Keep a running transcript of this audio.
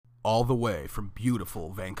all the way from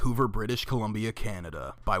beautiful Vancouver, British Columbia,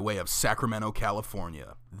 Canada, by way of Sacramento,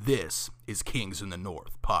 California. This is Kings in the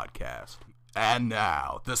North podcast. And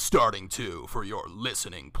now, the starting two for your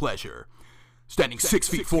listening pleasure. Standing 6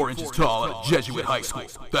 feet 4 inches tall at a Jesuit high school,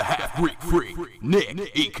 the half-Greek freak,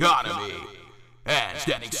 Nick Economy. And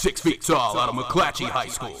standing 6 feet tall out of McClatchy High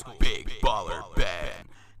School, Big Baller Ben.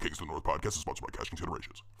 Kings of the North podcast is sponsored by Cash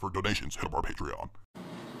Considerations. For donations, hit up our Patreon.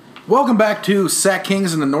 Welcome back to Sac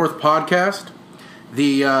Kings in the North podcast,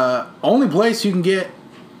 the only place you can get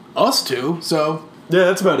us to, so... Yeah,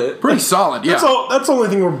 that's about it. Pretty solid, yeah. That's the only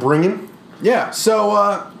thing we're bringing. Yeah,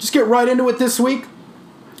 so just get right into it this week.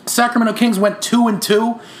 Sacramento Kings went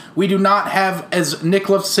 2-2. We do not have, as Nick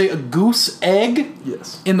loves to say, a goose egg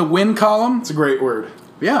in the win column. It's a great word.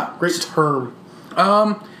 Yeah. Great term.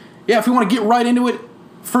 Yeah, if you want to get right into it,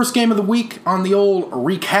 first game of the week on the old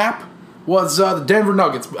recap was the Denver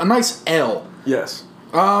Nuggets. A nice L. Yes.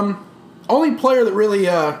 Only player that really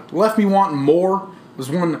left me wanting more was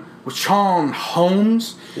Richaun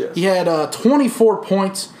Holmes. Yes. He had 24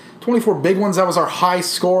 points, 24 big ones. That was our high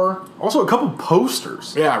score. Also, a couple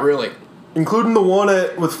posters. Yeah, really. Including the one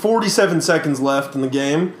with 47 seconds left in the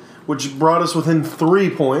game, which brought us within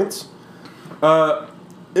 3 points.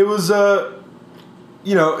 It was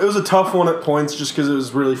a tough one at points just because it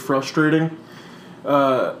was really frustrating.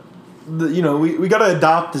 We got to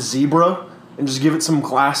adopt the zebra and just give it some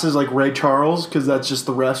glasses like Ray Charles because that's just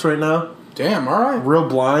the rest right now. Damn, all right. Real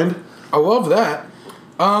blind. I love that.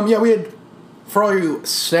 We had, for all you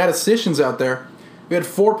statisticians out there, we had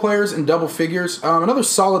 4 players in double figures. Another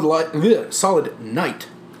solid night.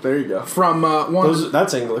 There you go. From one...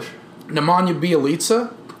 That's English. Nemanja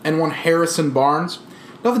Bjelica and one Harrison Barnes.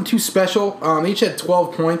 Nothing too special. They each had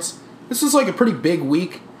 12 points. This was like a pretty big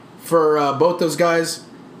week for both those guys.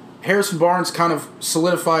 Harrison Barnes kind of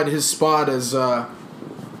solidified his spot as the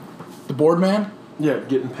board man. Yeah,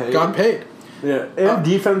 getting paid. Got paid. Yeah, and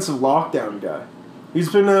defensive lockdown guy.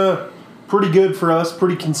 He's been pretty good for us,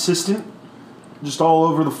 pretty consistent, just all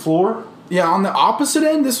over the floor. Yeah, on the opposite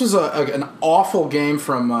end, this was an awful game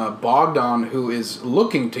from Bogdan, who is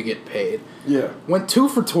looking to get paid. Yeah. Went 2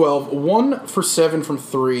 for 12, 1 for 7 from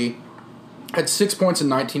 3, had 6 points in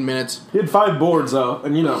 19 minutes. He had 5 boards, though,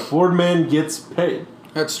 and board man gets paid.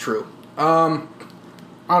 That's true. I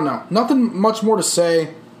don't know. Nothing much more to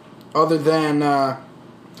say other than...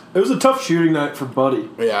 It was a tough shooting night for Buddy.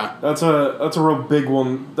 Yeah. That's a real big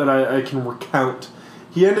one that I can recount.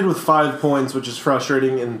 He ended with 5 points, which is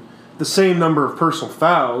frustrating, and the same number of personal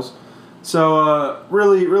fouls. So,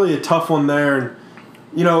 really, really a tough one there. And,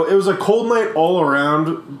 it was a cold night all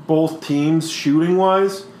around, both teams,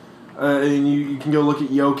 shooting-wise. And you can go look at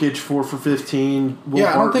Jokic, 4 for 15. Will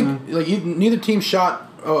I don't Barton. think neither team shot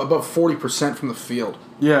above 40% from the field.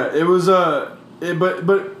 Yeah, it was but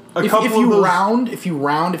a couple if you of those, round, if you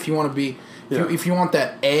want to be, if you want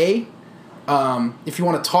that A, if you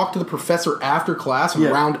want to talk to the professor after class and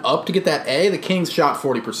round up to get that A, the Kings shot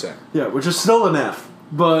 40%. Yeah, which is still an F,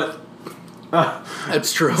 but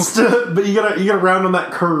that's true. But you gotta round on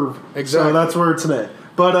that curve. Exactly. So that's where it's an A.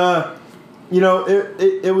 But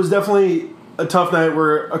it was definitely a tough night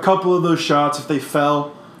where a couple of those shots, if they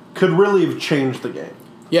fell, could really have changed the game.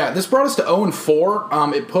 Yeah, this brought us to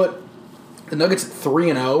 0-4. It put the Nuggets at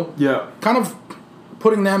 3-0. Yeah. Kind of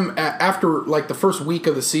putting them after like the first week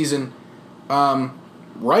of the season,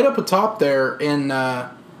 right up atop there in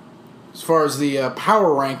as far as the power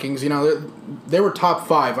rankings. They were top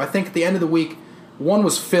 5. I think at the end of the week, one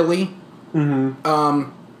was Philly.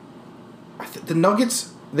 Mm-hmm. The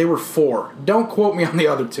Nuggets, they were 4. Don't quote me on the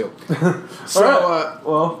other 2. So right.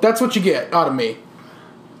 Well, that's what you get out of me.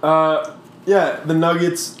 Yeah, the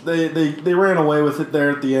Nuggets they ran away with it there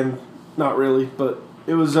at the end. Not really, but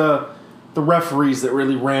it was the referees that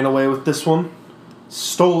really ran away with this one.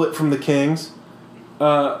 Stole it from the Kings.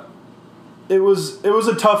 It was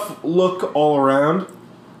a tough look all around,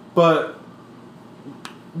 but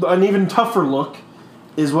an even tougher look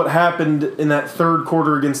is what happened in that third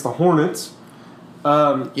quarter against the Hornets.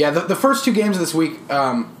 The first 2 games of this week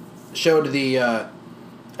showed the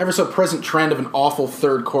ever so present trend of an awful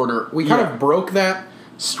third quarter. We kind of broke that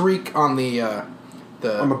streak on the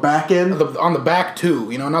on the back end, on the back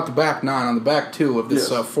 2. Not the back 9, on the back 2 of this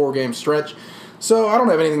 4-game stretch. So I don't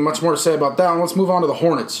have anything much more to say about that one. Let's move on to the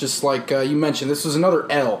Hornets. Just like you mentioned, this was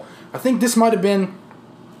another L. I think this might have been,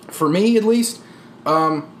 for me at least,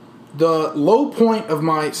 the low point of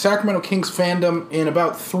my Sacramento Kings fandom in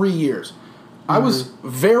about 3 years. I was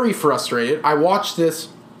very frustrated. I watched this,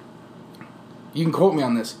 you can quote me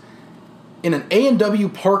on this, in an A&W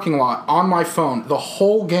parking lot on my phone the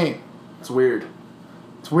whole game. It's weird.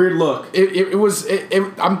 It's a weird look.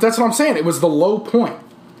 That's what I'm saying. It was the low point.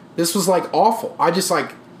 This was like awful. I just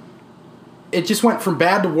like, it just went from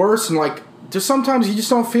bad to worse, and like, just sometimes you just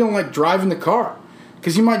don't feel like driving the car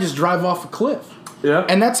because you might just drive off a cliff. Yeah.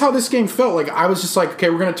 And that's how this game felt. Like, I was just like, okay,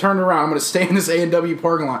 we're going to turn it around. I'm going to stay in this A&W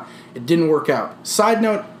parking lot. It didn't work out. Side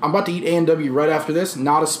note, I'm about to eat A&W right after this.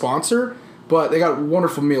 Not a sponsor, but they got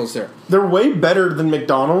wonderful meals there. They're way better than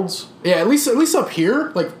McDonald's. Yeah, at least up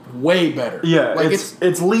here, like, way better. Yeah, like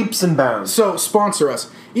it's leaps and bounds. So, sponsor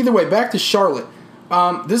us. Either way, back to Charlotte.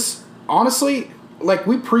 This, honestly, like,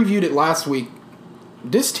 we previewed it last week.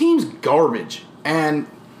 This team's garbage. And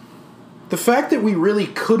the fact that we really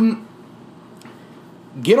couldn't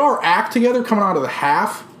get our act together coming out of the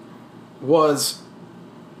half was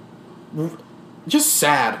just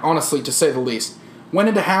sad, honestly, to say the least. Went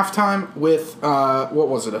into halftime with, what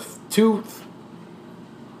was it, a 2,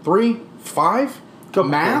 3, 5? Couple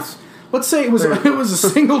Math? points. Let's say it was a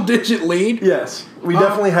single-digit lead. Yes, we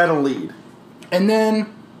definitely had a lead. And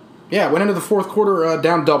then, yeah, went into the fourth quarter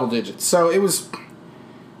down double digits. So it was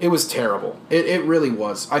terrible. It really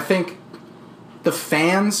was. I think the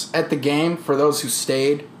fans at the game, for those who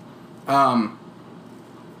stayed,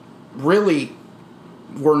 really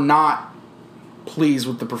were not pleased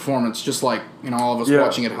with the performance, just like, all of us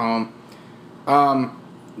watching at home.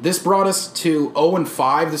 This brought us to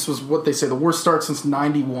 0-5. This was what they say, the worst start since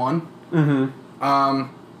 91. Mm-hmm.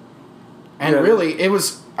 Really, it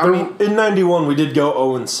was, in 91 we did go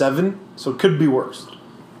 0-7, so it could be worse.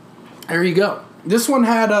 There you go. This one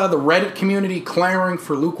had the Reddit community clamoring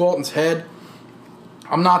for Luke Walton's head.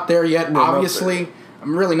 I'm not there yet, obviously.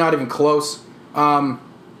 I'm really not even close.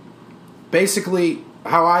 Basically,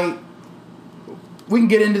 we can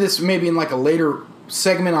get into this maybe in like a later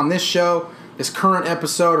segment on this show, this current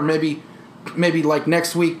episode, or maybe like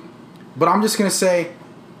next week. But I'm just going to say,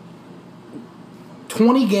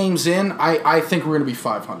 20 games in, I think we're going to be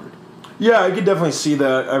 500. Yeah, I could definitely see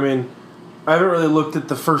that. I mean, I haven't really looked at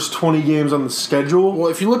the first 20 games on the schedule. Well,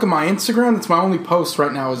 if you look at my Instagram, that's my only post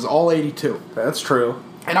right now is all 82. That's true.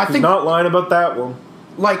 And I think, he's not lying about that one.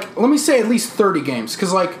 Like, let me say at least 30 games,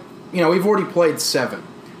 because, like, we've already played 7.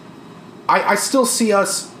 I still see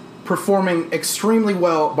us performing extremely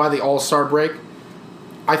well by the All-Star break.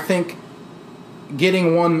 I think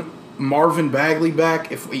getting one Marvin Bagley back,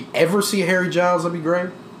 if we ever see Harry Giles, that'd be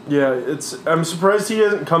great. Yeah, I'm surprised he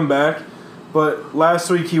hasn't come back, but last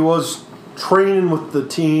week he was training with the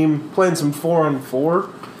team, playing some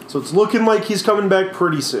 4-on-4, so it's looking like he's coming back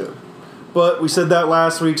pretty soon. But we said that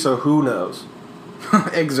last week, so who knows?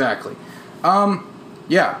 Exactly.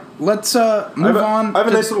 Yeah, let's move on. I have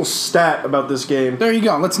a nice little stat about this game. There you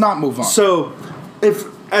go. Let's not move on. So, if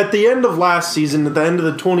at the end of last season, at the end of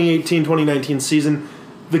the 2018-2019 season,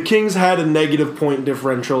 the Kings had a negative point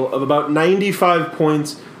differential of about 95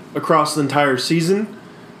 points across the entire season.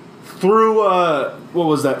 Through, what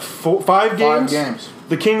was that, 5 games? 5 games.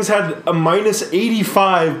 The Kings had a minus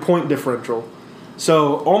 85 point differential.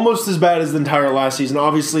 So, almost as bad as the entire last season.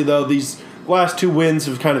 Obviously, though, these last 2 wins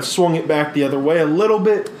have kind of swung it back the other way a little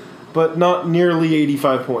bit, but not nearly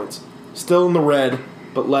 85 points. Still in the red,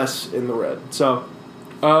 but less in the red. So,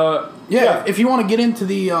 yeah, if you want to get into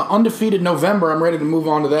the undefeated November, I'm ready to move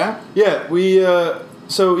on to that. Yeah, we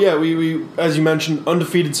as you mentioned,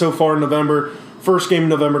 undefeated so far in November. First game in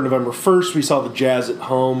November 1st, we saw the Jazz at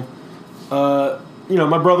home. My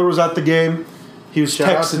brother was at the game. He was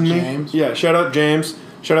texting me. James. Yeah, shout out James.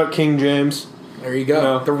 Shout out King James. There you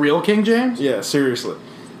go. The real King James? Yeah, seriously.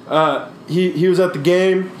 He was at the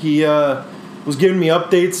game. He was giving me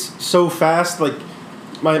updates so fast, like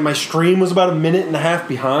my stream was about a minute and a half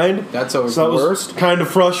behind. That's always so the that worst. Was kind of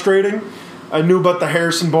frustrating. I knew about the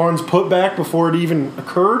Harrison Barnes putback before it even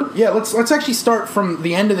occurred. Yeah, let's actually start from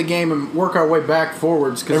the end of the game and work our way back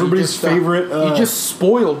forwards. Cause everybody's favorite. You just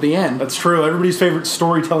spoiled the end. That's true. Everybody's favorite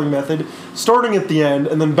storytelling method, starting at the end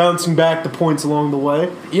and then bouncing back the points along the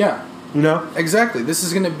way. Yeah, exactly. This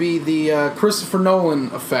is going to be the Christopher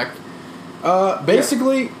Nolan effect.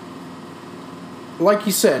 Basically, like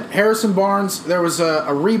you said, Harrison Barnes. There was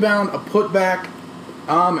a rebound, a putback,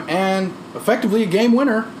 and effectively a game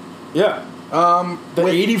winner. Yeah. The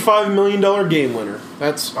 $85 million game winner.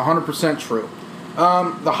 That's 100% true.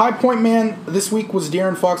 The high point man this week was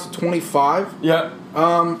De'Aaron Fox at 25. Yeah.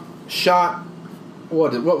 Shot,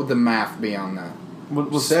 what would the math be on that?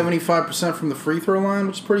 75% from the free throw line,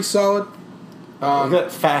 which is pretty solid. Look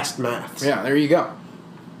at fast maths. Yeah, there you go.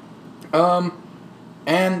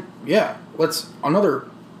 And yeah, another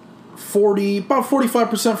about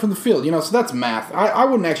 45% from the field. So that's math. I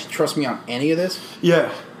wouldn't actually trust me on any of this.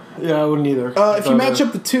 Yeah. Yeah, I wouldn't either. If you match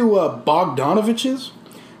up the two Bogdanoviches,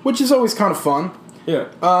 which is always kind of fun,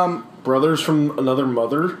 Yeah. Brothers from another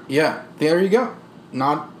mother. Yeah, there you go.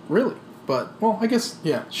 Not really, but, well, I guess,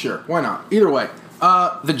 yeah, sure. Why not? Either way.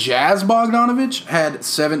 The Jazz Bogdanovich had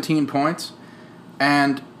 17 points,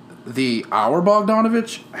 and our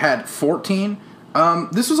Bogdanovich had 14.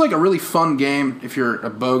 This was like a really fun game if you're a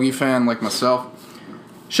Bogey fan like myself.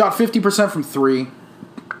 Shot 50% from 3,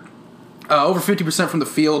 over 50% from the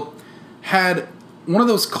field. Had one of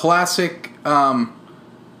those classic,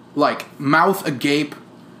 like, mouth agape,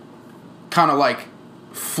 kind of like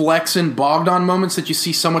flexing Bogdan moments that you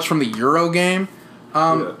see so much from the Euro game.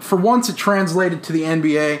 For once, it translated to the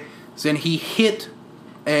NBA, and he hit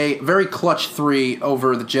a very clutch 3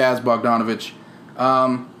 over the Jazz Bogdanovich.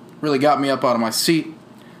 Really got me up out of my seat.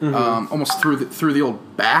 Almost threw the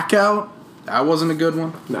old back out. That wasn't a good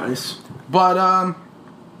one. Nice. But,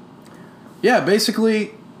 yeah,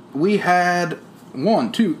 basically, we had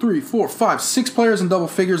 1, 2, 3, 4, 5, 6 players in double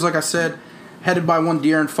figures, like I said, headed by one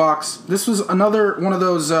De'Aaron Fox. This was another one of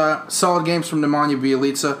those solid games from Nemanja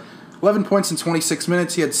Bjelica. 11 points in 26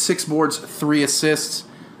 minutes. He had 6 boards, 3 assists.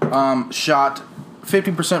 Shot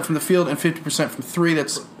 50% from the field and 50% from 3.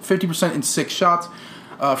 That's 50% in 6 shots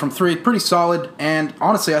from 3. Pretty solid. And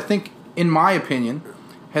honestly, I think, in my opinion,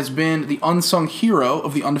 has been the unsung hero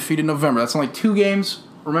of the undefeated November. That's only 2 games.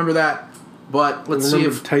 Remember that. But let's see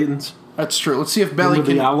if the Titans. That's true. Let's see if Belly Remember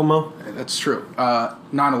can. the Alamo. That's true.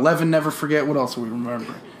 9/11, never forget. What else do we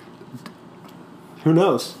remember? Who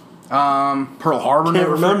knows? Pearl Harbor. Can't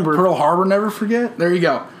remember. Pearl Harbor, never forget. There you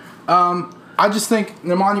go. I just think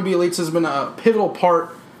Nemanja Bjelica has been a pivotal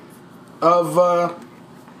part of.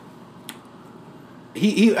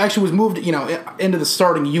 He actually was moved, into the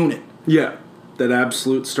starting unit. Yeah, that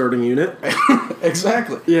absolute starting unit.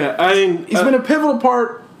 Exactly. Yeah, I mean, he's been a pivotal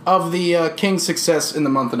part of the Kings' success in the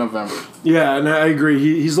month of November. Yeah, and I agree.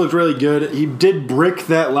 He's looked really good. He did brick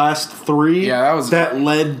that last 3. Yeah, that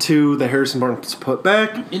led to the Harrison Barnes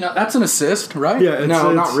putback. That's an assist, right? Yeah,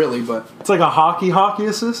 not really, but it's like a hockey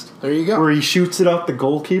assist. There you go. Where he shoots it out the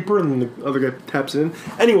goalkeeper and the other guy taps it in.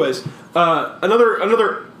 Anyways,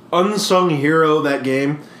 another unsung hero that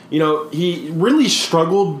game. He really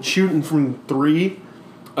struggled shooting from 3.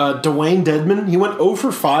 Dwayne Dedmon, he went 0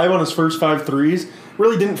 for 5 on his first 5 threes.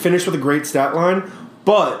 Really didn't finish with a great stat line,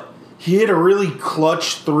 but he hit a really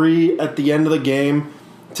clutch 3 at the end of the game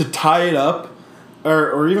to tie it up,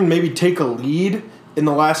 or even maybe take a lead in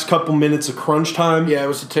the last couple minutes of crunch time. Yeah, it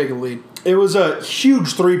was to take a lead. It was a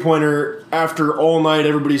huge 3-pointer after all night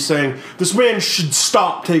everybody's saying, this man should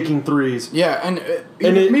stop taking threes. Yeah, and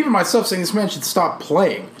even myself saying this man should stop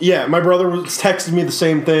playing. Yeah, my brother was texting me the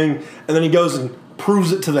same thing, and then he goes and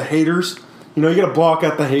proves it to the haters. You got to block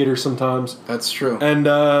out the haters sometimes. That's true. And,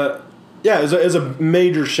 it was a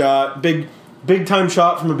major shot, big time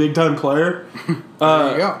shot from a big time player.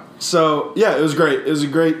 There you go. So, yeah, it was great. It was a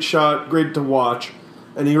great shot, great to watch.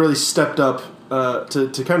 And he really stepped up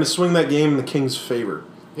to kind of swing that game in the Kings' favor.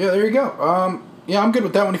 Yeah, there you go. Yeah, I'm good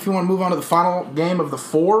with that one if you want to move on to the final game of the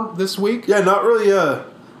 4 this week. Yeah, not really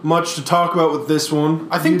much to talk about with this one.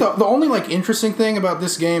 I think the only interesting thing about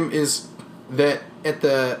this game is that at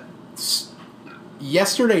the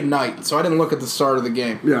yesterday night, so I didn't look at the start of the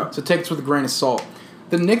game. Yeah. So take this with a grain of salt.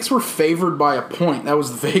 The Knicks were favored by a point. That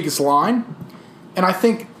was the Vegas line. And I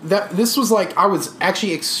think that this was I was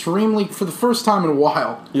actually extremely, for the first time in a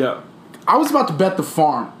while, yeah, I was about to bet the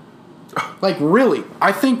farm. Really.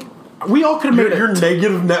 I think we all could have made your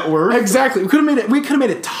negative net worth. Exactly. We could have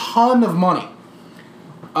made a ton of money.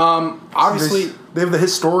 Obviously, they have the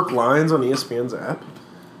historic lines on ESPN's app.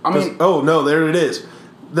 I mean, oh no, there it is.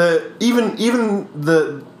 Even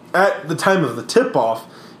at the time of the tip-off,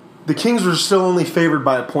 the Kings were still only favored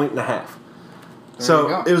by 1.5.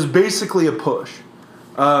 So it was basically a push.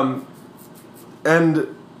 And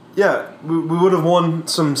yeah, we would have won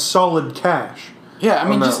some solid cash. Yeah, I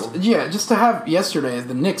mean, just to have yesterday as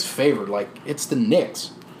the Knicks favored, it's the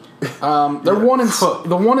Knicks. They're 1-6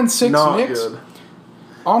 the 1-6 Not Knicks. Good.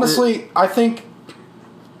 Honestly, I think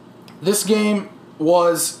this game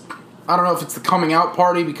was. I don't know if it's the coming out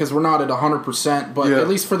party because we're not at 100%, but at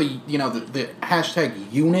least for the the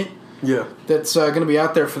hashtag unit that's going to be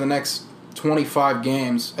out there for the next 25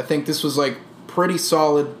 games. I think this was pretty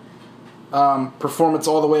solid performance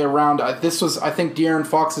all the way around. This was, I think, De'Aaron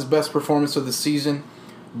Fox's best performance of the season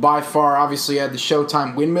by far. Obviously, had the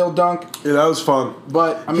Showtime windmill dunk. Yeah, that was fun.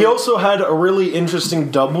 But I mean, he also had a really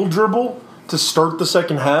interesting double dribble to start the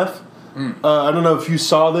second half. I don't know if you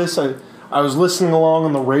saw this. I was listening along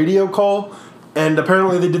on the radio call, and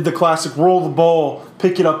apparently they did the classic roll the ball,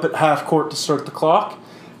 pick it up at half court to start the clock,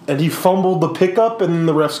 and he fumbled the pickup, and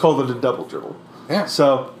the refs called it a double dribble. Yeah.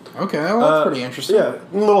 So Okay, well, that's pretty interesting. Yeah,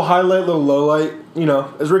 a little highlight, little low light. You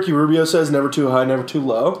know, as Ricky Rubio says, never too high, never too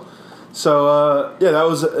low. So yeah, that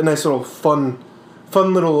was a nice little fun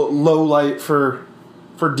little low light for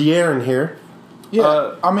De'Aaron here.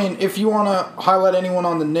 Yeah, I mean, if you want to highlight anyone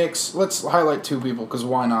on the Knicks, let's highlight two people, because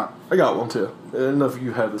why not? I got one too. I don't know if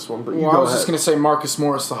you had this one, but you Well, go I was ahead. just going to say Marcus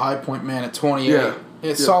Morris, the high point man at 28. Yeah.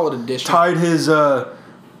 It's a solid addition. Tied his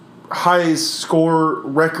highest score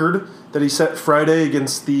record that he set Friday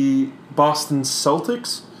against the Boston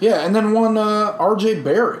Celtics. Yeah, and then one R.J.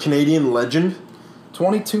 Barrett. Canadian legend.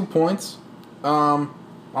 22 points on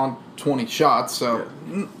 20 shots, so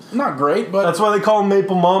not great, but That's why they call him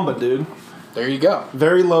Maple Mamba, dude. there you go.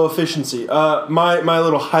 Very low efficiency. My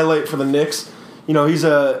little highlight for the Knicks, you know, he's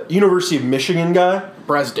a University of Michigan guy.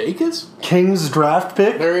 Brazdakis? Kings draft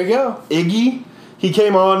pick. There you go. Iggy. He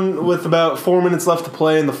came on with about 4 minutes left to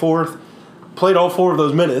play in the fourth. Played all 4 of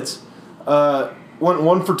those minutes. Went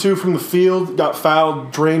 1 for 2 from the field. Got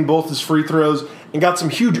fouled. Drained both his free throws. And got some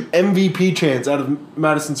huge MVP chants out of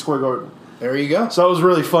Madison Square Garden. There you go. So that was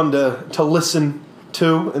really fun to listen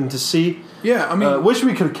to and to see. Yeah, I mean, Wish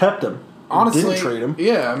we could have kept him. honestly, Didn't trade him.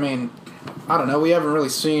 Yeah, I mean, I don't know. We haven't really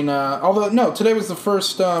seen. Although no, today was the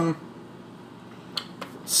first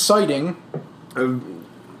sighting.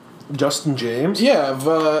 Justin James. Yeah,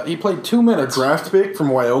 of, he played 2 minutes. Draft pick from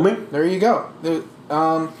Wyoming. There you go.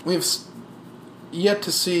 We have yet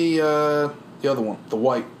to see the other one, the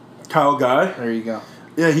white. Kyle Guy. There you go.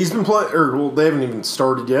 Yeah, he's been playing. Well, they haven't even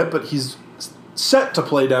started yet, but he's set to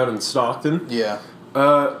play down in Stockton. Yeah.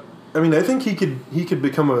 I mean, I think he could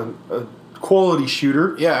become a quality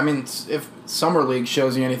shooter. Yeah, I mean, if Summer League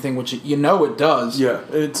shows you anything, which you know it does. Yeah,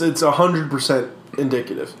 it's 100%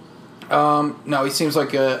 indicative. No, he seems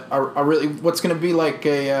like a really what's going to be like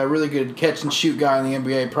a really good catch and shoot guy in the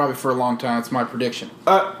NBA probably for a long time. That's my prediction.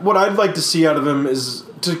 What I'd like to see out of him is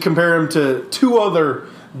to compare him to 2 other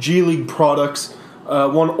G League products.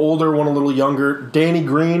 One older, one a little younger. Danny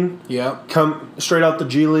Green. Yeah. Come straight out the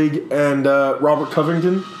G League, and Robert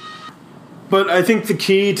Covington. But I think the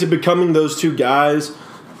key to becoming those 2 guys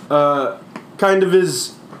kind of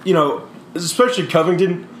is, you know, especially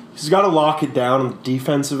Covington, he's got to lock it down on the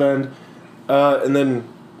defensive end, and then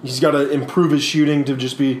he's got to improve his shooting to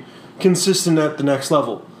just be consistent at the next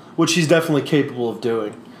level, which he's definitely capable of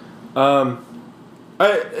doing.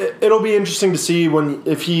 It'll be interesting to see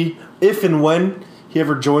if and when he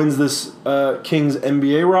ever joins this Kings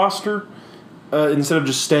NBA roster instead of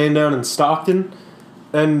just staying down in Stockton.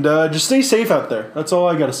 And just stay safe out there. That's all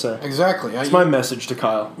I got to say. Exactly. That's my message to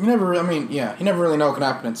Kyle. You never really know what can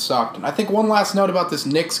happen in Stockton. I think one last note about this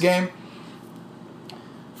Knicks game.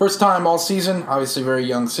 First time all season, obviously very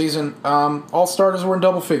young season. All starters were in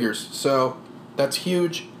double figures, so that's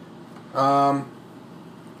huge. Yeah,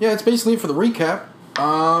 it's basically it for the recap.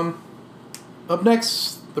 Up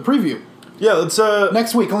next, the preview. Yeah, let's...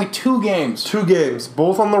 Next week, only 2 games. 2 games,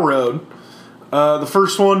 both on the road. The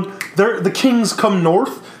first one, the Kings come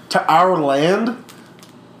north to our land,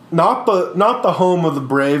 not the home of the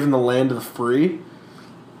brave and the land of the free.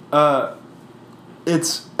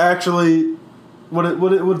 It's actually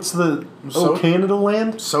what's the Canada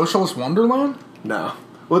land? Socialist Wonderland? No.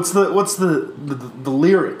 What's the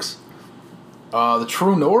lyrics? The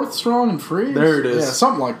True North, strong and free. There it is. Yeah,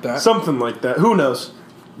 something like that. Something like that. Who knows?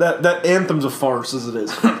 That anthem's a farce as it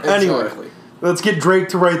is. Anyway. Exactly. Let's get Drake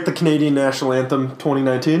to write the Canadian National Anthem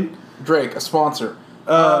 2019. Drake, a sponsor.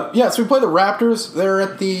 Yeah, so we play the Raptors. They're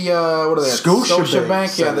at the, what are they?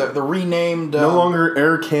 Scotiabank Yeah, Center. the renamed... No longer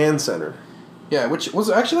Air Can Center. Yeah, which was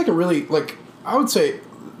actually like a really, like, I would say,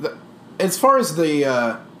 as far as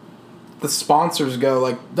the sponsors go,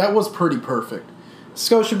 like, that was pretty perfect.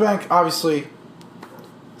 Scotiabank, obviously,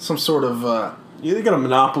 some sort of... Yeah, they got a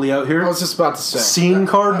monopoly out here. I was just about to say. Scene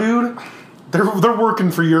card, dude. They're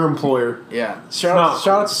working for your employer. Yeah. Shout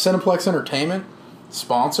out to Cineplex Entertainment,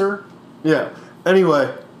 sponsor. Yeah.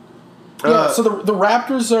 Anyway. So the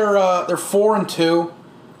Raptors are they're 4-2.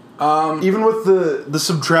 Even with the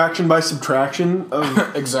subtraction by subtraction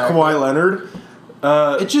of Exactly. Kawhi Leonard,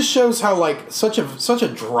 it just shows how like such a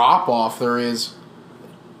drop off there is.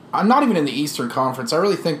 I'm not even in the Eastern Conference. I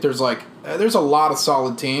really think there's a lot of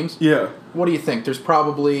solid teams. yeah. What do you think? There's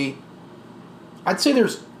probably, I'd say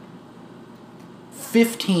there's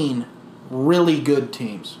 15 really good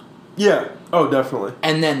teams. Yeah. Oh, definitely.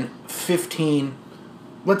 And then 15,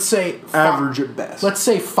 let's say... Average at best. Let's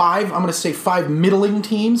say 5, I'm going to say 5 middling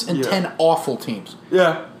teams and Yeah. 10 awful teams.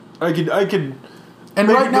 Yeah. I could. And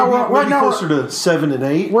maybe, right now, maybe closer to 7 and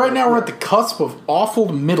 8. Right now we're at the cusp of awful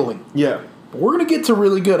to middling. Yeah. But we're going to get to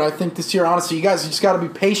really good, I think, this year. Honestly, you guys just got to be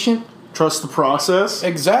patient. Trust the process.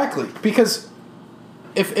 Exactly. Because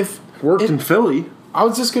if Worked in Philly. I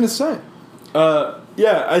was just gonna say.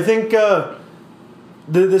 Yeah, I think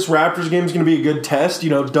this Raptors game is going to be a good test. You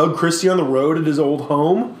know, Doug Christie on the road at his old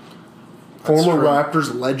home. Former true.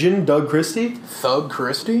 Raptors legend, Doug Christie. Thug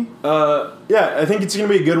Christie? Yeah, I think it's going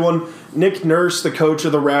to be a good one. Nick Nurse, the coach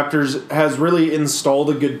of the Raptors, has really installed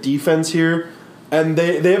a good defense here. And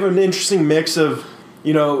they have an interesting mix of,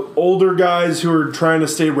 you know, older guys who are trying to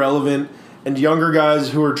stay relevant and younger guys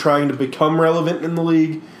who are trying to become relevant in the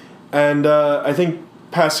league. And I think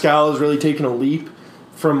Pascal has really taken a leap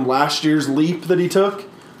from last year's leap that he took.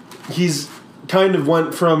 He's kind of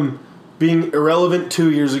went from being irrelevant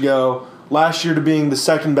 2 years ago, last year to being the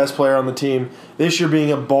second best player on the team, this year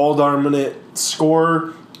being a ball-dominant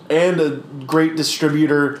scorer and a great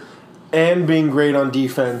distributor and being great on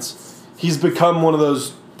defense. He's become one of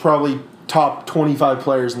those probably top 25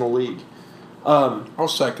 players in the league. I'll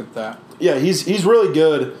second that. Yeah, he's really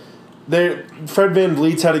good. Fred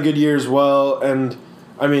VanVleet's had a good year as well, and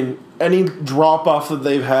I mean, any drop off that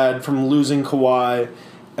they've had from losing Kawhi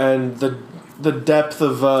and the depth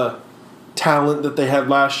of talent that they had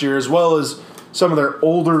last year, as well as some of their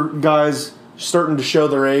older guys starting to show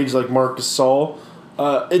their age, like Marc Gasol,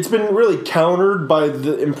 it's been really countered by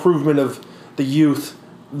the improvement of the youth.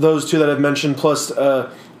 Those two that I've mentioned, plus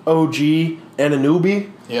OG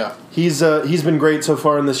Anunoby. Yeah. He's been great so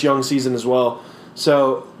far in this young season as well.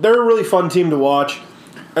 So they're a really fun team to watch.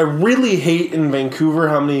 I really hate in Vancouver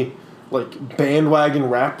how many like bandwagon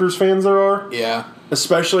Raptors fans there are. Yeah.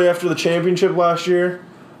 Especially after the championship last year.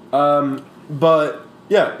 But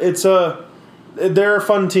yeah, they're a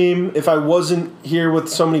fun team. If I wasn't here with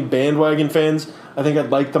so many bandwagon fans, I think I'd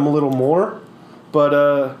like them a little more.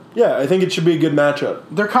 But yeah, I think it should be a good matchup.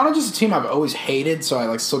 They're kind of just a team I've always hated, so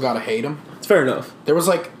I still gotta hate them. It's fair enough. There was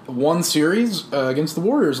one series against the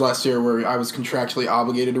Warriors last year where I was contractually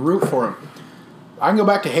obligated to root for them. I can go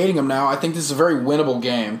back to hating them now. I think this is a very winnable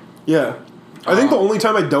game. Yeah. I think the only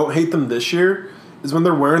time I don't hate them this year is when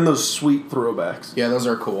they're wearing those sweet throwbacks. Yeah, those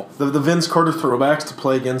are cool. The Vince Carter throwbacks to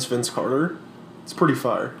play against Vince Carter. It's pretty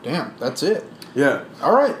fire. Damn, that's it. Yeah.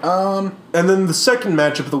 All right. And then the second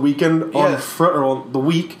matchup of the weekend on the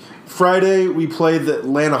week, Friday we played the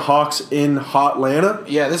Atlanta Hawks in Hotlanta.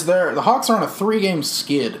 Yeah, the Hawks are on a 3-game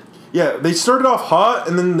skid. Yeah, they started off hot,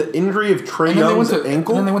 and then the injury of Trae Young's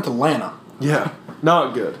ankle. And then they went to Atlanta. Yeah,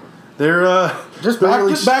 not good. They're just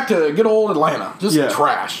back to good old Atlanta. Just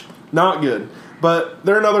trash. Not good. But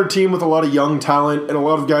they're another team with a lot of young talent and a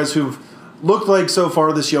lot of guys who've looked like so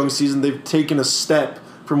far this young season they've taken a step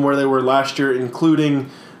from where they were last year, including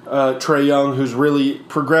Trae Young, who's really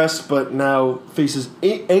progressed but now faces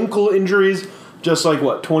ankle injuries, just like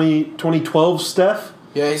 2012 Steph.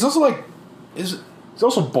 Yeah, he's also he's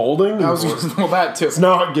also balding. I was that too. It's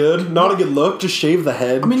not good. Not a good look. Just shave the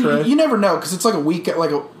head. I mean, you never know because it's like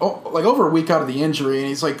over a week out of the injury, and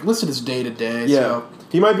he's listed as day to day. Yeah, so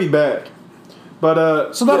he might be back.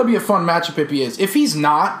 But so that'll be a fun matchup if he is. If he's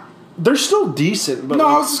not, they're still decent. But no,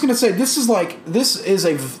 I was just gonna say this is a win. This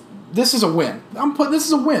is a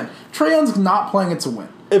win. Trae Young's not playing. It's a win.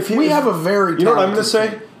 We have a very you know what I'm gonna say.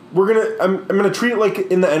 Team. I'm gonna treat it like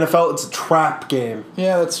in the NFL it's a trap game.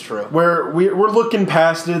 Yeah, that's true. Where we're looking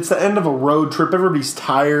past it. It's the end of a road trip. Everybody's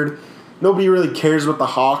tired. Nobody really cares about the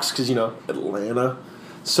Hawks because Atlanta.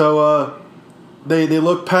 So they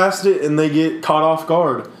look past it and they get caught off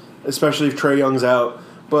guard, especially if Trae Young's out.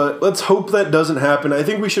 But let's hope that doesn't happen. I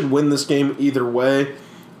think we should win this game either way.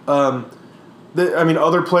 Other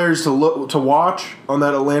players to watch on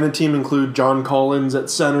that Atlanta team include John Collins at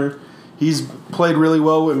center. He's played really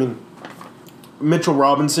well. I mean, Mitchell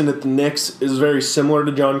Robinson at the Knicks is very similar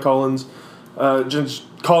to John Collins.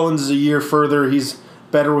 Collins is a year further. He's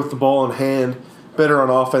better with the ball in hand, better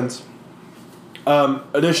on offense.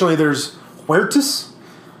 Additionally, there's Huertas.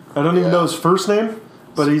 I don't even know his first name,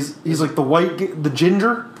 but he's like the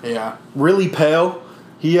ginger. Yeah. Really pale.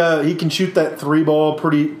 He can shoot that 3-ball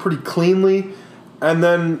pretty cleanly. And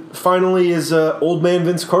then finally is old man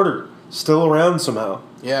Vince Carter still around somehow.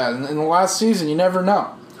 Yeah, in the last season, you never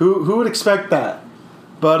know. Who would expect that?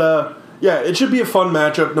 But it should be a fun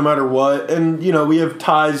matchup no matter what. And we have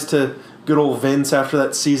ties to good old Vince after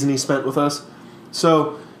that season he spent with us,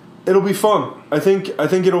 so it'll be fun. I think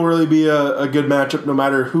it'll really be a good matchup no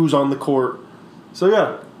matter who's on the court. So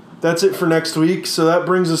yeah, that's it for next week. So that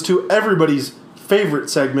brings us to everybody's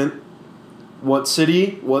favorite segment: What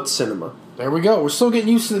City, What Cinema. There we go. We're still getting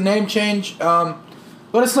used to the name change.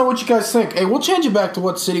 Let us know what you guys think. Hey, we'll change it back to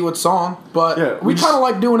What City, What Song, but we kind of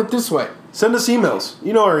like doing it this way. Send us emails.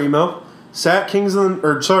 You know our email. Just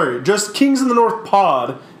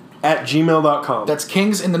kingsinthenorthpod@gmail.com. That's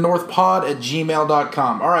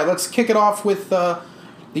kingsinthenorthpod@gmail.com. All right, let's kick it off with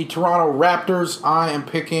the Toronto Raptors, I am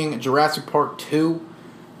picking Jurassic Park 2.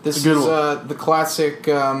 This is the classic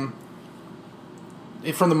from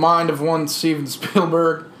the mind of one Steven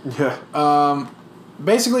Spielberg. Yeah.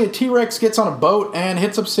 Basically, a T-Rex gets on a boat and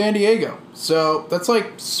hits up San Diego. So that's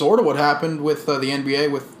like sort of what happened with the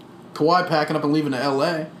NBA with Kawhi packing up and leaving to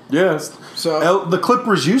L.A. Yes. So the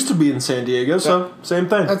Clippers used to be in San Diego, so same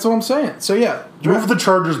thing. That's what I'm saying. So yeah, move the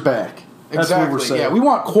Chargers back. That's exactly. what we're saying. Yeah, we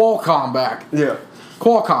want Qualcomm back. Yeah.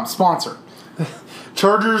 Qualcomm sponsor.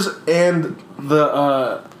 Chargers and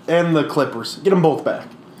the Clippers. Get them both back.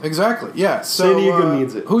 Exactly. Yeah. So San Diego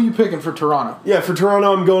needs it. Who are you picking for Toronto? Yeah, for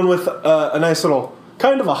Toronto, I'm going with a nice little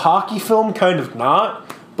kind of a hockey film, kind of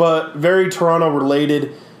not, but very Toronto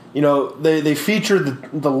related. You know, they feature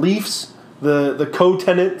the Leafs, the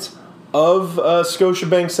co-tenants of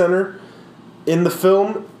Scotiabank Center in the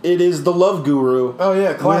film. It is The Love Guru. Oh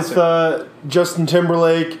yeah, classic. With Justin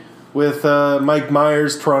Timberlake, with Mike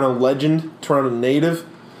Myers, Toronto legend, Toronto native.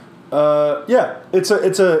 Yeah, it's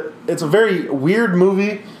a very weird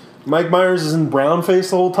movie. Mike Myers is in brown face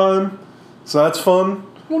the whole time, so that's fun.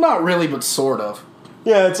 Well, not really, but sort of.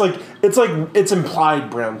 Yeah, it's implied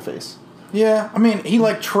brown face. Yeah, I mean, he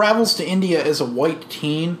like travels to India as a white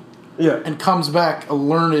teen. Yeah, and comes back a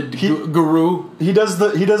learned guru. He does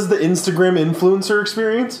the Instagram influencer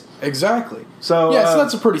experience. Exactly. So yeah, so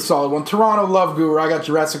that's a pretty solid one. Toronto Love Guru. I got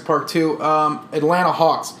Jurassic Park 2. Atlanta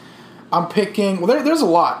Hawks. I'm picking. Well, there's a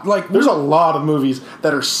lot. Like there's a lot of movies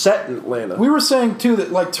that are set in Atlanta. We were saying too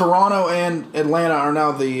that like Toronto and Atlanta are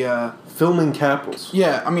now the filming capitals.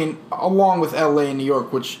 Yeah, I mean, along with LA and New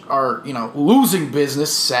York, which are losing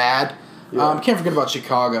business. Sad. Yeah. Can't forget about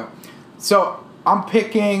Chicago. So I'm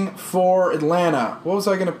picking for Atlanta. What was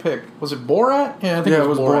I gonna pick? Was it Borat? Yeah, I think it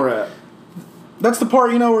was Borat. That's the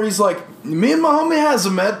part, where he's like, me and my homie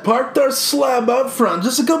Hazamet parked our slab out front.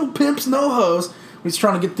 Just a couple pimps, no hoes. He's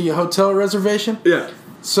trying to get the hotel reservation. Yeah.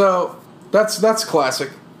 So, that's classic.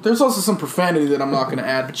 There's also some profanity that I'm not going to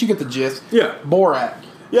add, but you get the gist. Yeah. Borat.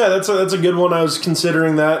 Yeah, that's a good one. I was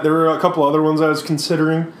considering that. There were a couple other ones I was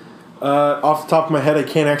considering. Off the top of my head, I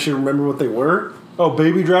can't actually remember what they were. Oh,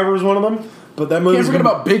 Baby Driver was one of them. But that movie. Can't forget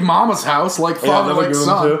about Big Mama's House, like Father, like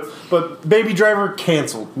Son. Too. But Baby Driver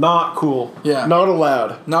canceled. Not cool. Yeah. Not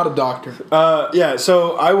allowed. Not a doctor. Yeah.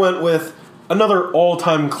 So I went with another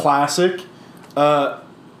all-time classic,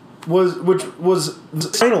 which was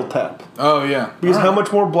Spinal Tap. Oh yeah. Because how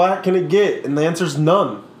much more black can it get? And the answer's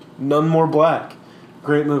none. None more black.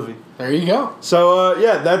 Great movie. There you go. So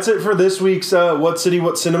yeah, that's it for this week's What City,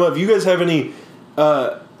 What Cinema. If you guys have any,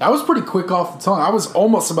 that was pretty quick off the tongue. I was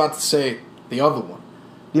almost about to say the other one.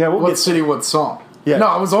 Yeah, What City, What Song? Yeah. No,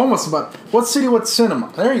 I was almost about What City, What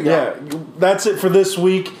Cinema. There you go. Yeah, that's it for this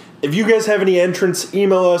week. If you guys have any entrants,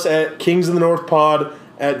 email us at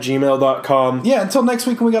kingsofthenorthpod@gmail.com. Yeah, until next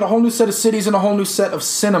week when we got a whole new set of cities and a whole new set of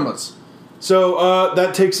cinemas. So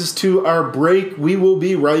that takes us to our break. We will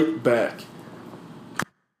be right back.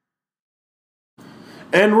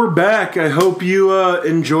 And we're back. I hope you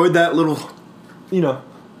enjoyed that little,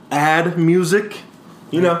 ad music.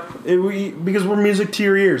 Because we're music to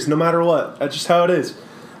your ears, no matter what. That's just how it is.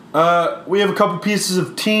 We have a couple pieces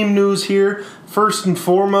of team news here. First and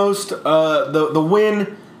foremost, the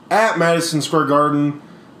win at Madison Square Garden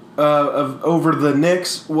over the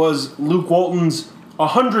Knicks was Luke Walton's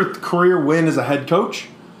 100th career win as a head coach.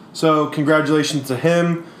 So congratulations to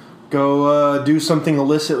him. Go do something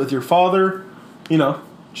illicit with your father.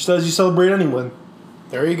 Just as you celebrate any win.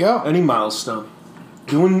 There you go. Any milestone.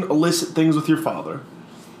 Doing illicit things with your father.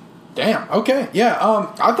 Damn. Okay. Yeah.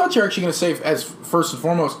 I thought you were actually going to say, as first and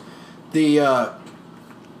foremost, the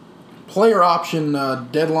player option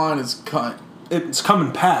deadline is It's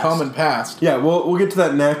coming past. Yeah. We'll get to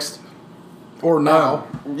that next. Or now.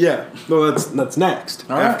 Yeah. Well, that's next.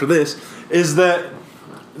 All after right. this is that.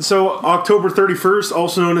 So October 31st,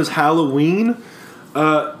 also known as Halloween,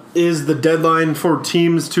 is the deadline for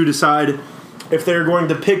teams to decide if they're going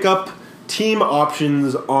to pick up team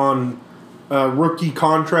options on rookie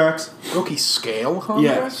contracts. Rookie scale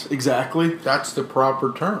contracts? Yes, exactly. That's the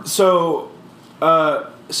proper term. So,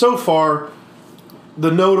 so far,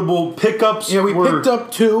 the notable pickups we picked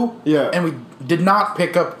up 2, Yeah. and we did not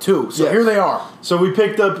pick up 2. So Yes. here they are. So we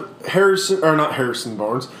picked up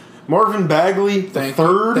Marvin Bagley,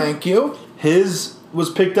 third. Thank you. His was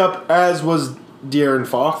picked up, as was De'Aaron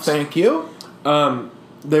Fox. Thank you.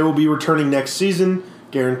 They will be returning next season,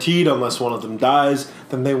 guaranteed, unless one of them dies.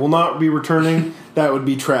 Then they will not be returning. That would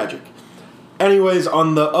be tragic. Anyways,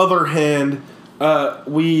 on the other hand,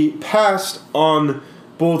 we passed on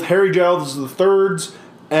both Harry Giles III's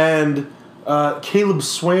and Caleb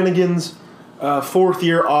Swanigan's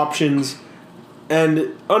fourth-year options.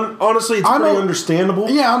 And honestly, it's pretty understandable.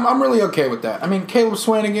 Yeah, I'm really okay with that. I mean, Caleb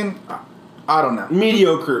Swanigan, I don't know.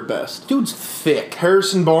 Mediocre at best. Dude's thick.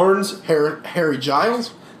 Harrison Barnes. Harry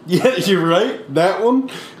Giles. Yeah, you're right. That one.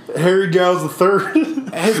 Harry Giles III.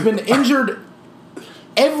 has been injured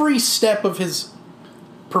every step of his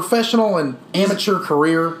professional and amateur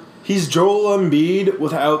career. He's Joel Embiid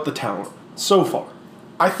without the talent, so far.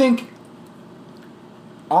 I think,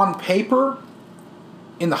 on paper,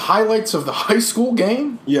 in the highlights of the high school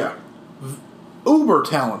game, Yeah. uber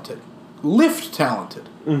talented, lift talented.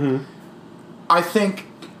 Mm-hmm. I think,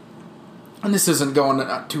 and this isn't going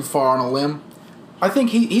too far on a limb, I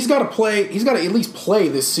think he's got to play. He's got to at least play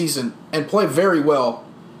this season and play very well.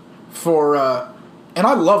 And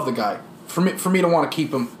I love the guy. For me to want to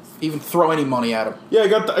keep him, even throw any money at him. Yeah, I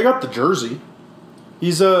got the jersey.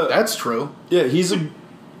 That's true. Yeah,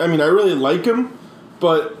 I mean, I really like him,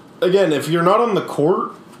 but again, if you're not on the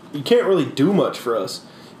court, you can't really do much for us.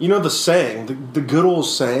 You know the saying, the good old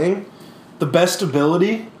saying, the best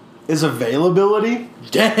ability is availability.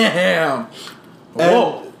 Damn. And,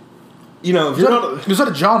 Whoa. You know, if you're not... Is that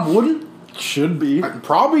a John Wooden? Should be. It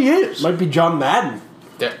probably is. Might be John Madden.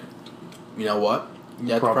 You know what?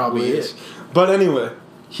 Yeah, probably is. But anyway,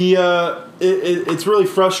 it's really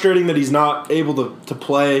frustrating that he's not able to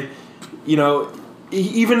play. You know,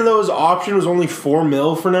 even though his option was only $4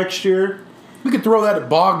 million for next year. We could throw that at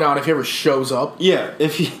Bogdan if he ever shows up. Yeah,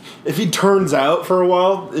 if he turns out for a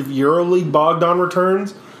while, if EuroLeague Bogdan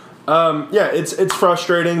returns, yeah, it's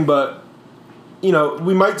frustrating, but you know,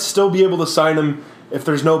 we might still be able to sign him if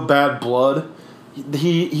there's no bad blood.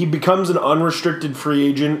 He becomes an unrestricted free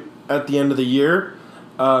agent at the end of the year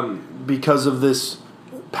because of this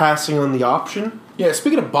passing on the option. Yeah,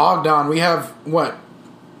 speaking of Bogdan, we have, what,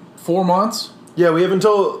 4 months? Yeah, we have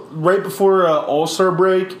until right before All-Star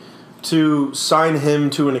break to sign him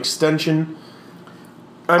to an extension.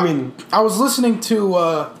 I mean... I was listening to,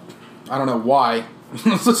 I don't know why, I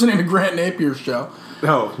was listening to Grant Napier's show.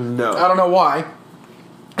 Oh, no. I don't know why.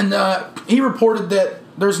 And he reported that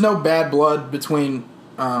there's no bad blood between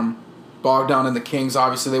Bogdan and the Kings.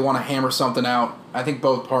 Obviously, they want to hammer something out. I think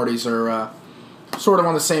both parties are sort of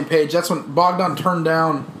on the same page. That's when Bogdan turned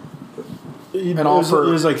down an offer.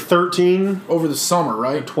 It was like 13. Over the summer,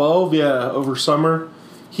 right? 12, yeah, over summer.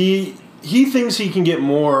 He thinks he can get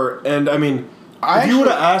more, and I mean, if you would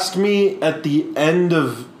have asked me at the end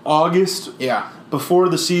of August... Yeah. Before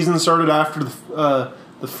the season started, after the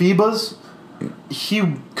FIBAs,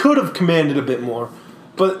 he could have commanded a bit more.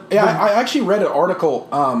 But yeah, I actually read an article.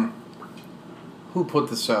 Who put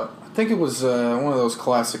this out? I think it was one of those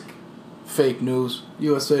classic fake news,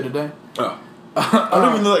 USA Today. Oh. I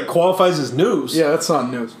don't even know that qualifies as news. Yeah, that's not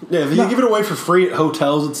news. Yeah, if you give it away for free at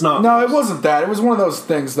hotels, it's not. No, it wasn't that. It was one of those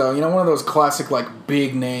things, though. You know, one of those classic, like,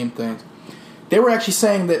 big name things. They were actually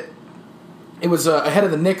saying that it was ahead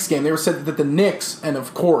of the Knicks game. They were said that the Knicks, and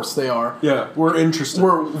of course they are. Yeah, we're interested.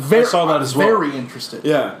 I saw that as well. Very interested.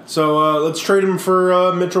 Yeah, so let's trade him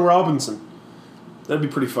for Mitchell Robinson. That'd be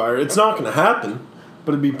pretty fire. It's not going to happen,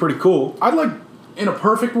 but it'd be pretty cool. In a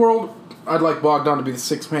perfect world, I'd like Bogdan to be the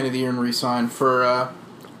sixth man of the year and re-sign for a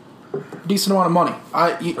decent amount of money.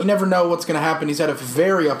 You never know what's going to happen. He's had a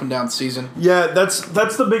very up and down season. Yeah, that's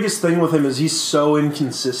the biggest thing with him is he's so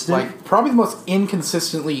inconsistent. Like, probably the most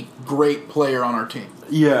inconsistently great player on our team.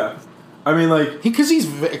 Yeah. I mean, like... Because he's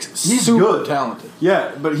super good. Talented.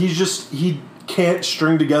 Yeah, but he can't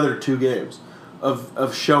string together 2 games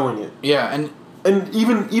of showing it. Yeah, and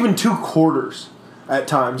even 2 quarters at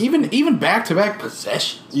times. Even back-to-back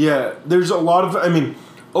possessions. Yeah, there's a lot of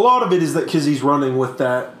it is that because he's running with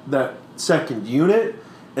that second unit,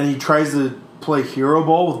 and he tries to play hero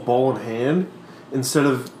ball with ball in hand instead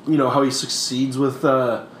of how he succeeds with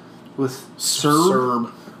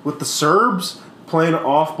Serb. With the Serbs playing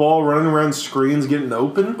off ball, running around screens, getting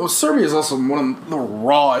open. Well, Serbia is also one of the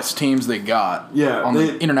rawest teams they got. Yeah, on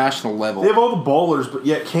the international level. They have all the ballers, but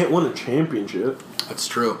yet can't win a championship. That's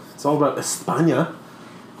true. It's all about España.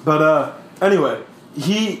 But anyway,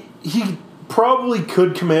 he probably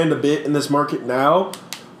could command a bit in this market now,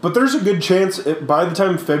 but there's a good chance by the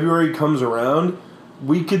time February comes around,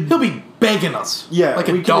 he'll be begging us. Yeah, like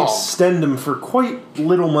a we dog. Can extend him for quite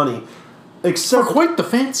little money, except for quite the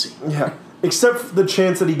fancy. Yeah, except for the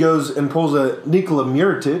chance that he goes and pulls a Nikola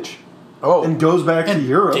Mirotic, and goes back to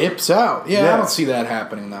Europe, dips out. Yeah, I don't see that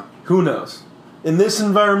happening though. Who knows? In this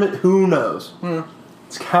environment, who knows? Yeah.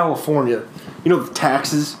 It's California. The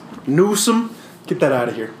taxes. Newsom, get that out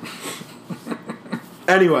of here.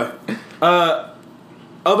 Anyway,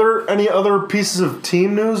 any other pieces of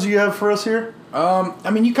team news you have for us here?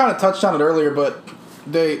 I mean, you kind of touched on it earlier, but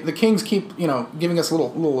the Kings keep giving us little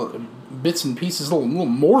bits and pieces, little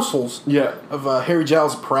morsels Yeah. of Harry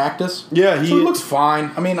Giles' practice. Yeah, so he looks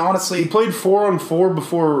fine. I mean, honestly, He played 4-on-4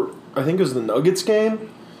 before, I think it was the Nuggets game.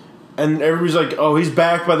 And everybody's like, oh, he's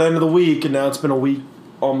back by the end of the week. And now it's been a week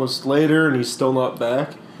almost later, and he's still not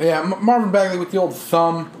back. yeah, Marvin Bagley with the old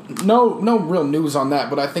thumb. No real news on that,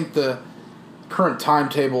 but I think the current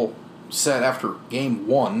timetable set after game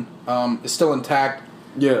 1 is still intact.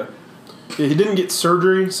 Yeah. He didn't get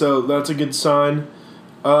surgery, so that's a good sign.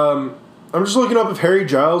 I'm just looking up if Harry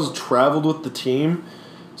Giles traveled with the team.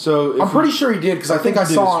 So I'm pretty sure he did because I think I he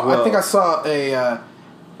did saw as well. I think I saw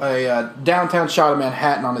a downtown shot of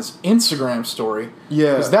Manhattan on his Instagram story.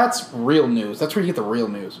 Yeah. because that's real news. That's where you get the real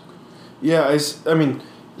news. Yeah, I mean,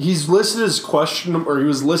 he's listed as questionable, or he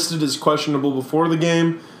was listed as questionable before the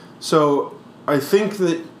game. So I think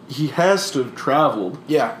that he has to have traveled.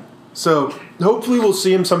 Yeah, So hopefully we'll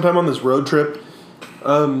see him sometime on this road trip.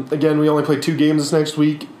 Again, we only play 2 games this next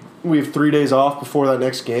week. We have 3 days off before that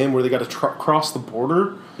next game where they got to cross the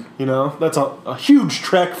border. You know, that's a huge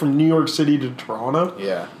trek from New York City to Toronto.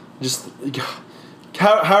 yeah. Just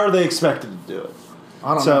how are they expected to do it?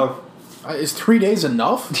 I don't So know. Is 3 days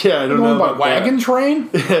enough? Yeah, I don't Going know by about wagon train.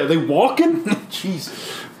 yeah, they walking.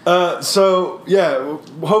 Jesus. So yeah,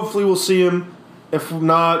 hopefully we'll see him. If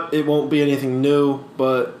not, it won't be anything new.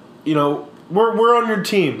 But you know, we're on your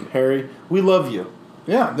team, Harry. We love you.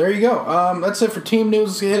 Yeah, there you go. That's it for team news.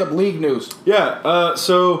 Let's hit up league news. Yeah.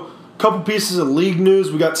 So a couple pieces of league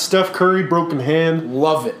news. We got Steph Curry, broken hand.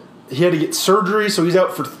 Love it. He had to get surgery, so he's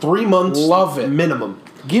out for 3 months. Love it. Minimum.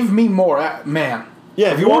 Give me more, man.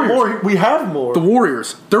 Yeah, if you want more, we have more. The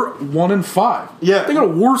Warriors, they're 1-5. Yeah. they got a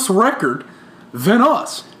worse record than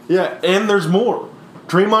us. Yeah, and there's more.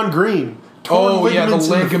 Draymond Green. Torn ligaments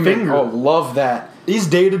in the finger. Oh, love that. He's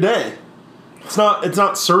day to day. It's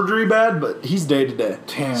not surgery bad, but he's day to day.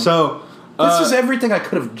 Damn. So This is everything I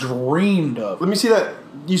could have dreamed of. let me see that.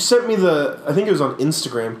 You sent me I think it was on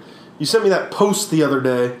Instagram. You sent me that post the other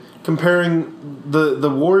day comparing the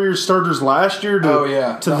Warriors starters last year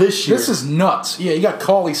to this year. This is nuts. Yeah, you got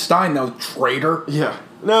Cauley Stein though, traitor. Yeah.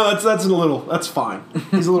 No, that's fine.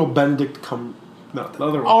 He's a little Benedict no, the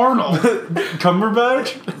other one. Arnold.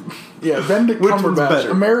 Cumberbatch? Yeah, Benedict Which one's Cumberbatch, better?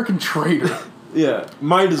 American traitor. Yeah,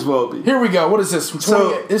 might as well be. Here we go. What is this?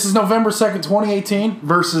 This is November 2nd, 2018.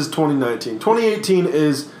 Versus 2019. 2018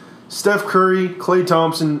 is Steph Curry, Klay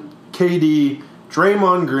Thompson, KD,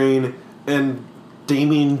 Draymond Green, and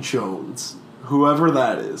Damian Jones. Whoever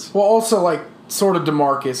that is. Well, also, like, sort of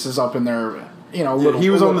DeMarcus is up in there, you know, a little. He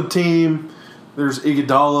was on the team. There's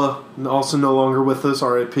Iguodala, also no longer with us,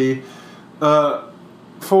 RIP.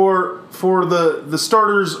 For the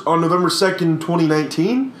starters on November 2nd,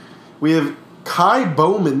 2019, we have Kai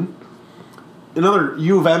Bowman, another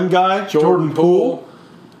U of M guy, Jordan Poole,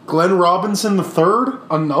 Glenn Robinson III,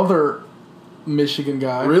 Another Michigan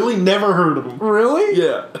guy. really never heard of him. Really?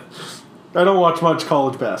 Yeah, I don't watch much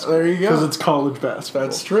college basketball. There you go. Because it's college basketball.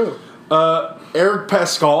 That's true. Eric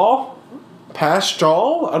Pascal,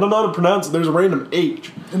 I don't know how to pronounce it. There's a random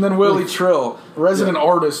H. And then Willie Trill, resident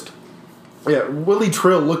artist. Yeah, Willie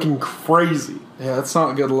Trill looking crazy. Yeah, that's not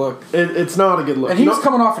a good look. It's not a good look. And he was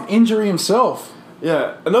coming off an injury himself.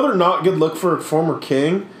 Yeah, another not good look for a former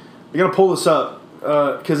King. You gotta pull this up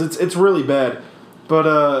because it's really bad.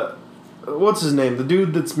 But what's his name? The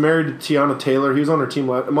dude that's married to Tiana Taylor. He was on her team.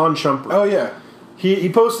 Amon Shumpert. Oh, yeah. He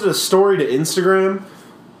posted a story to Instagram,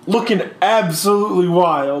 looking absolutely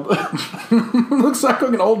wild. Looks like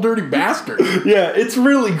an old dirty bastard. Yeah, it's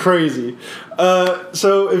really crazy.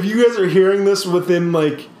 So if you guys are hearing this within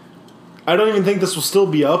I don't even think this will still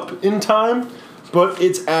be up in time, but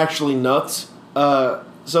it's actually nuts. So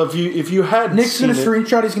if you had Nick's seen going to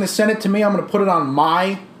screenshot. He's going to send it to me. I'm going to put it on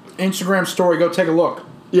my Instagram story. Go take a look.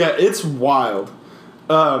 Yeah, it's wild.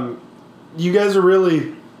 You guys are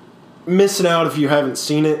really missing out if you haven't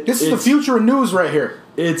seen it. This is the future of news right here.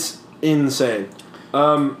 It's insane.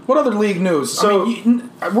 What other league news? So-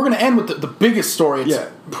 we're going to end with the biggest story. It's,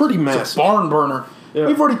 pretty it's a massive. barn burner. Yeah.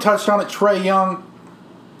 We've already touched on it. Trae Young.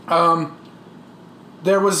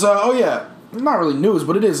 There was, not really news,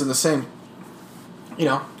 but it is in the same,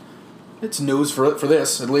 it's news for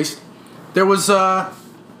this, at least. There was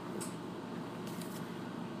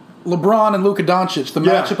LeBron and Luka Doncic, the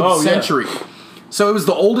matchup of the century. So it was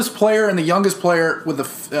the oldest player and the youngest player with a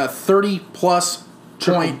 30-plus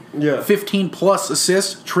point, 15-plus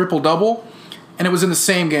assist, triple-double. And it was in the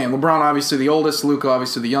same game. LeBron, obviously the oldest. Luka,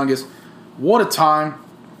 obviously the youngest. What a time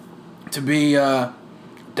to be a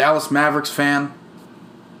Dallas Mavericks fan.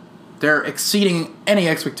 They're exceeding any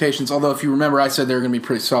expectations, although if you remember, I said they were going to be a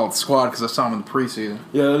pretty solid squad because I saw them in the preseason.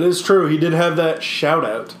 Yeah, that is true. He did have that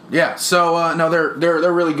shout-out. Yeah, so, no,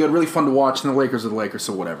 they're really good, really fun to watch, and the Lakers are the Lakers,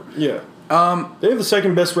 so whatever. Yeah. They have the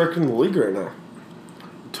second best record in the league right now.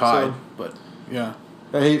 Tied, but, yeah.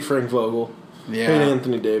 I hate Frank Vogel. Yeah. Hate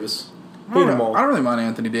Anthony Davis. I Hate don't them know. all. I don't really mind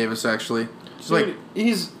Anthony Davis, actually. Just like,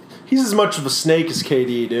 He's as much of a snake as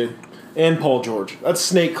KD, dude. And Paul George. That's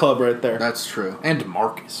Snake Club right there. that's true. And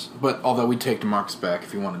DeMarcus. But, although we'd take DeMarcus back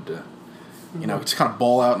if he wanted to, just kind of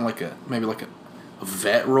ball out in maybe a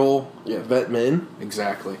vet role. Yeah, vet min.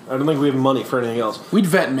 Exactly. I don't think we have money for anything else. We'd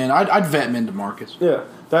vet min. I'd vet min DeMarcus. Yeah.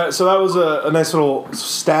 So that was a nice little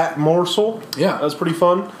stat morsel. Yeah. That was pretty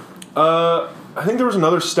fun. I think there was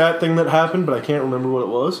another stat thing that happened, but I can't remember what it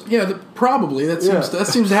was. Yeah, probably. That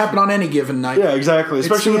seems to happen on any given night. Yeah, exactly.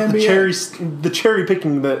 Especially the with the cherry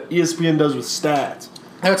picking that ESPN does with stats.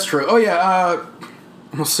 That's true. Oh, yeah.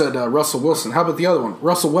 Almost said Russell Wilson. How about the other one?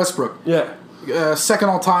 Russell Westbrook. Yeah. Second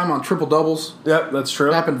all-time on triple-doubles. Yep, that's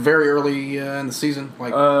true. Happened very early in the season.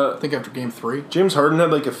 I think after Game 3. James Harden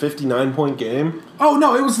had a 59-point game. Oh,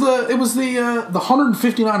 no. It was the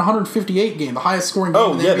 159-158 game. The highest scoring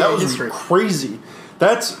game in the NBA that was history. crazy.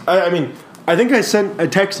 That's, I think I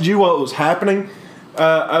texted you while it was happening.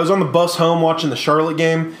 I was on the bus home watching the Charlotte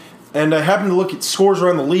game, and I happened to look at scores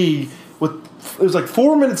around the league. It was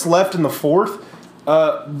 4 minutes left in the fourth.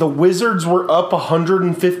 The Wizards were up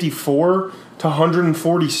 154 to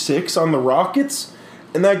 146 on the Rockets,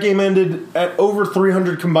 and that game ended at over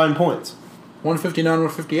 300 combined points.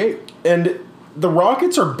 159-158. And the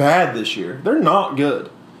Rockets are bad this year. They're not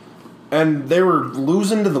good. And they were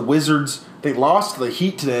losing to the Wizards. They lost to the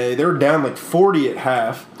Heat today. They were down 40 at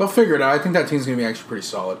half. They'll figure it out. I think that team's going to be actually pretty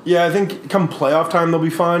solid. Yeah, I think come playoff time they'll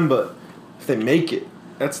be fine, but if they make it,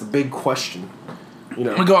 that's the big question. I'm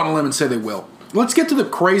going to go on a limb and say they will. Let's get to the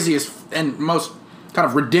craziest and most kind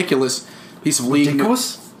of ridiculous piece of league.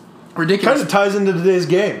 Ridiculous? Ridiculous. Kind of ties into today's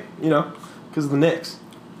game, because of the Knicks.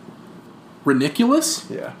 Ridiculous?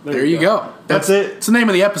 Yeah. There you go. That's it. It's the name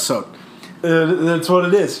of the episode. That's what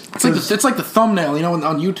it is. It's like the thumbnail,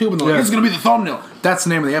 on YouTube, and they're like, "This is going to be the thumbnail." That's the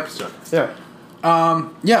name of the episode. Yeah.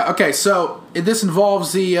 Yeah. Okay. So this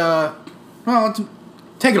involves the.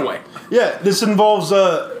 Take it away. Yeah. This involves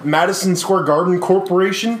Madison Square Garden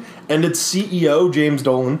Corporation and its CEO James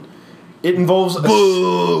Dolan. It involves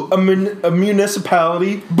a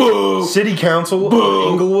municipality, city council of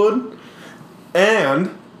Inglewood,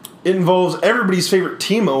 and it involves everybody's favorite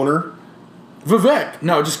team owner, Vivek.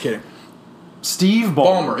 No, just kidding. Steve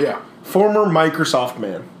Ballmer. Yeah. Former Microsoft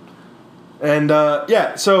man. And,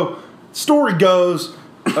 so story goes,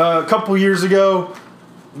 a couple years ago,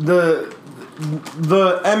 the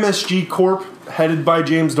MSG Corp, headed by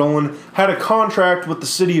James Dolan, had a contract with the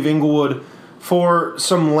city of Inglewood for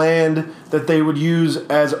some land that they would use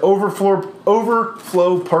as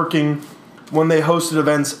overflow parking when they hosted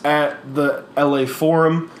events at the LA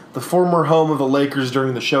Forum, the former home of the Lakers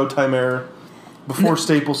during the Showtime era, before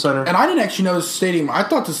Staples Center. And I didn't actually know this stadium. I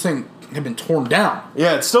thought this thing had been torn down.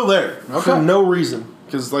 Yeah, it's still there for no reason,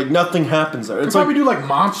 because nothing happens there. It's probably do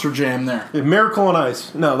Monster Jam there. Miracle on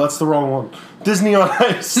Ice. No, that's the wrong one. Disney on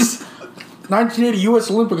Ice. 1980 U.S.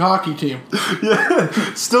 Olympic hockey team. Yeah,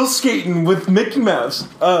 still skating with Mickey Mouse.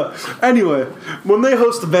 Anyway, when they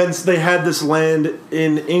host events, they had this land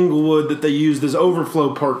in Inglewood that they used as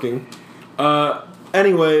overflow parking.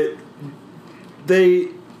 Anyway,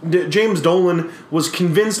 James Dolan was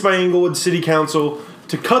convinced by Inglewood City Council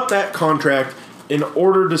to cut that contract in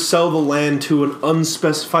order to sell the land to an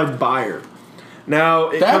unspecified buyer. Now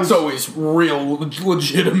that's always real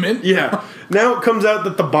legitimate. Yeah. Now it comes out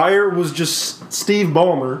that the buyer was just Steve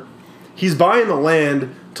Ballmer. He's buying the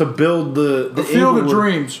land to build the Field of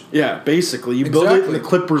Dreams. Yeah, basically, you build it and the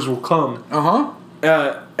Clippers will come.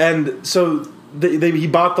 And so he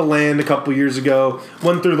bought the land a couple years ago,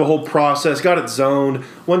 went through the whole process, got it zoned,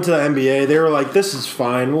 went to the NBA. They were like, "This is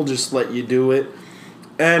fine. We'll just let you do it."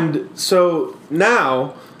 And so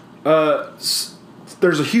now,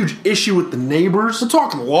 there's a huge issue with the neighbors. We're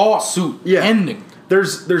talking lawsuit ending.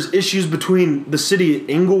 There's issues between the city of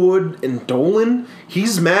Inglewood and Dolan.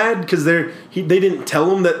 He's mad because they didn't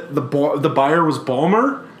tell him that the buyer was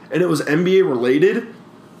Ballmer and it was NBA related.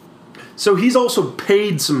 So he's also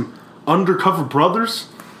paid some undercover brothers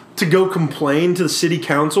to go complain to the city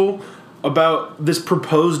council about this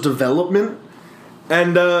proposed development.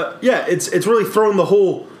 And it's really thrown the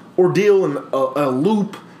whole ordeal in a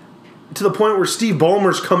loop, to the point where Steve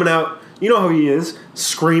Ballmer's coming out. You know how he is,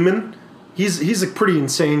 screaming. He's a pretty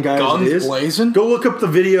insane guy. Guns blazing. Go look up the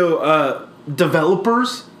video.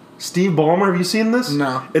 Developers. Steve Ballmer. Have you seen this?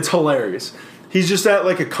 No. It's hilarious. He's just at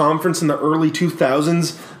like a conference in the early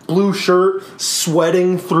 2000s, blue shirt,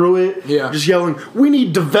 sweating through it, just yelling, "We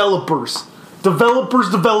need developers. Developers,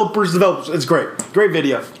 developers, developers." It's great. Great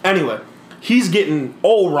video. Anyway, he's getting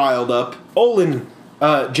all riled up, all in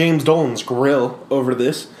James Dolan's grill over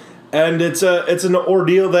this. And it's an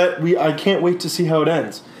ordeal that I can't wait to see how it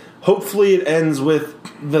ends. Hopefully it ends with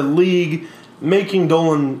the league making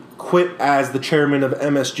Dolan quit as the chairman of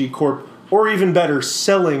MSG Corp, or even better,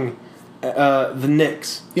 selling the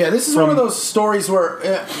Knicks. Yeah, this is one of those stories where,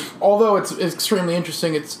 although it's extremely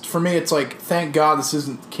interesting, for me it's like, thank God this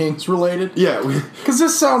isn't Kings related. Yeah, because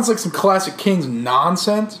this sounds like some classic Kings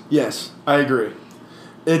nonsense. Yes, I agree.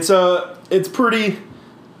 It's pretty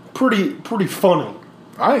funny.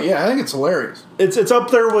 I think it's hilarious. It's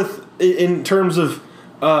up there with, in terms of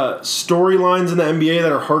storylines in the NBA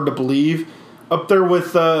that are hard to believe. Up there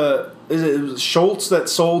with is it Schultz that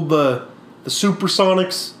sold the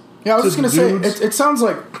Supersonics? Yeah, I was just gonna say it sounds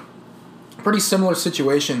like a pretty similar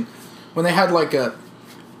situation when they had like a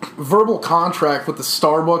verbal contract with the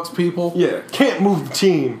Starbucks people. Yeah, can't move the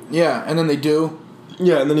team. Yeah, and then they do.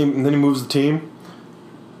 Yeah, and then he moves the team.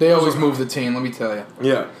 They always move the team. Let me tell you.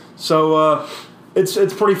 Yeah, so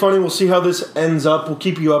it's pretty funny. We'll see how this ends up. We'll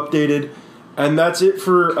keep you updated, and that's it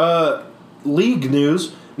for league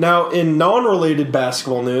news. Now, in non-related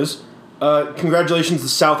basketball news, congratulations to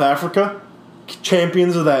South Africa,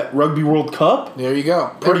 champions of that Rugby World Cup. There you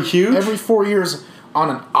go. Pretty huge. Every 4 years on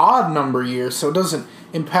an odd number year, so it doesn't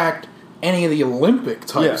impact any of the Olympic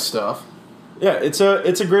type stuff. Yeah, it's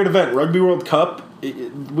a great event. Rugby World Cup,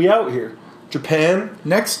 we out here. Japan.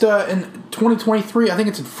 Next, in 2023, I think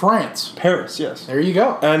it's in France. Paris, yes. There you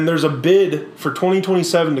go. And there's a bid for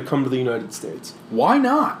 2027 to come to the United States. Why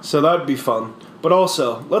not? So that would be fun. But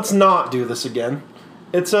also, let's not do this again.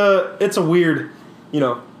 It's a weird,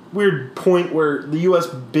 weird point where the U.S.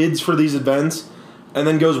 bids for these events and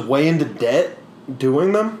then goes way into debt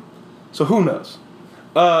doing them. So who knows?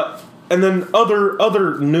 And then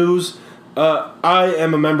other news. I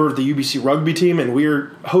am a member of the UBC rugby team, and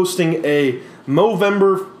we're hosting a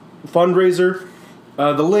Movember fundraiser.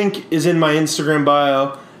 The link is in my Instagram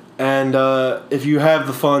bio, and if you have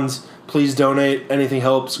the funds, please donate. Anything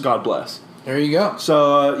helps. God bless. There you go.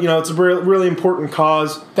 So it's a really important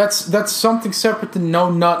cause. That's something separate to No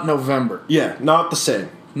Nut November. Yeah, not the same.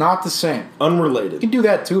 Not the same. Unrelated. You can do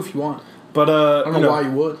that too if you want. But I don't know why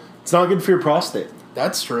you would. It's not good for your prostate.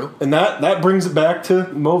 That's true. And that brings it back to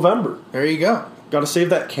Movember. There you go. Got to save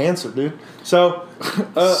that cancer, dude. So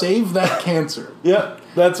save that cancer. Yeah,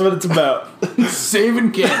 that's what it's about.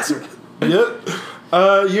 Saving cancer. Yep.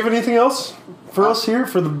 You have anything else for us here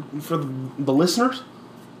for the listeners?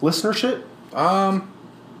 Listenership?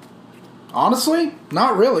 Honestly,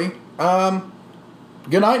 not really.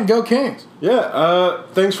 Good night and go Kings. Yeah.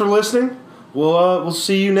 Thanks for listening. We'll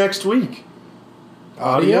see you next week.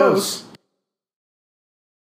 Adios.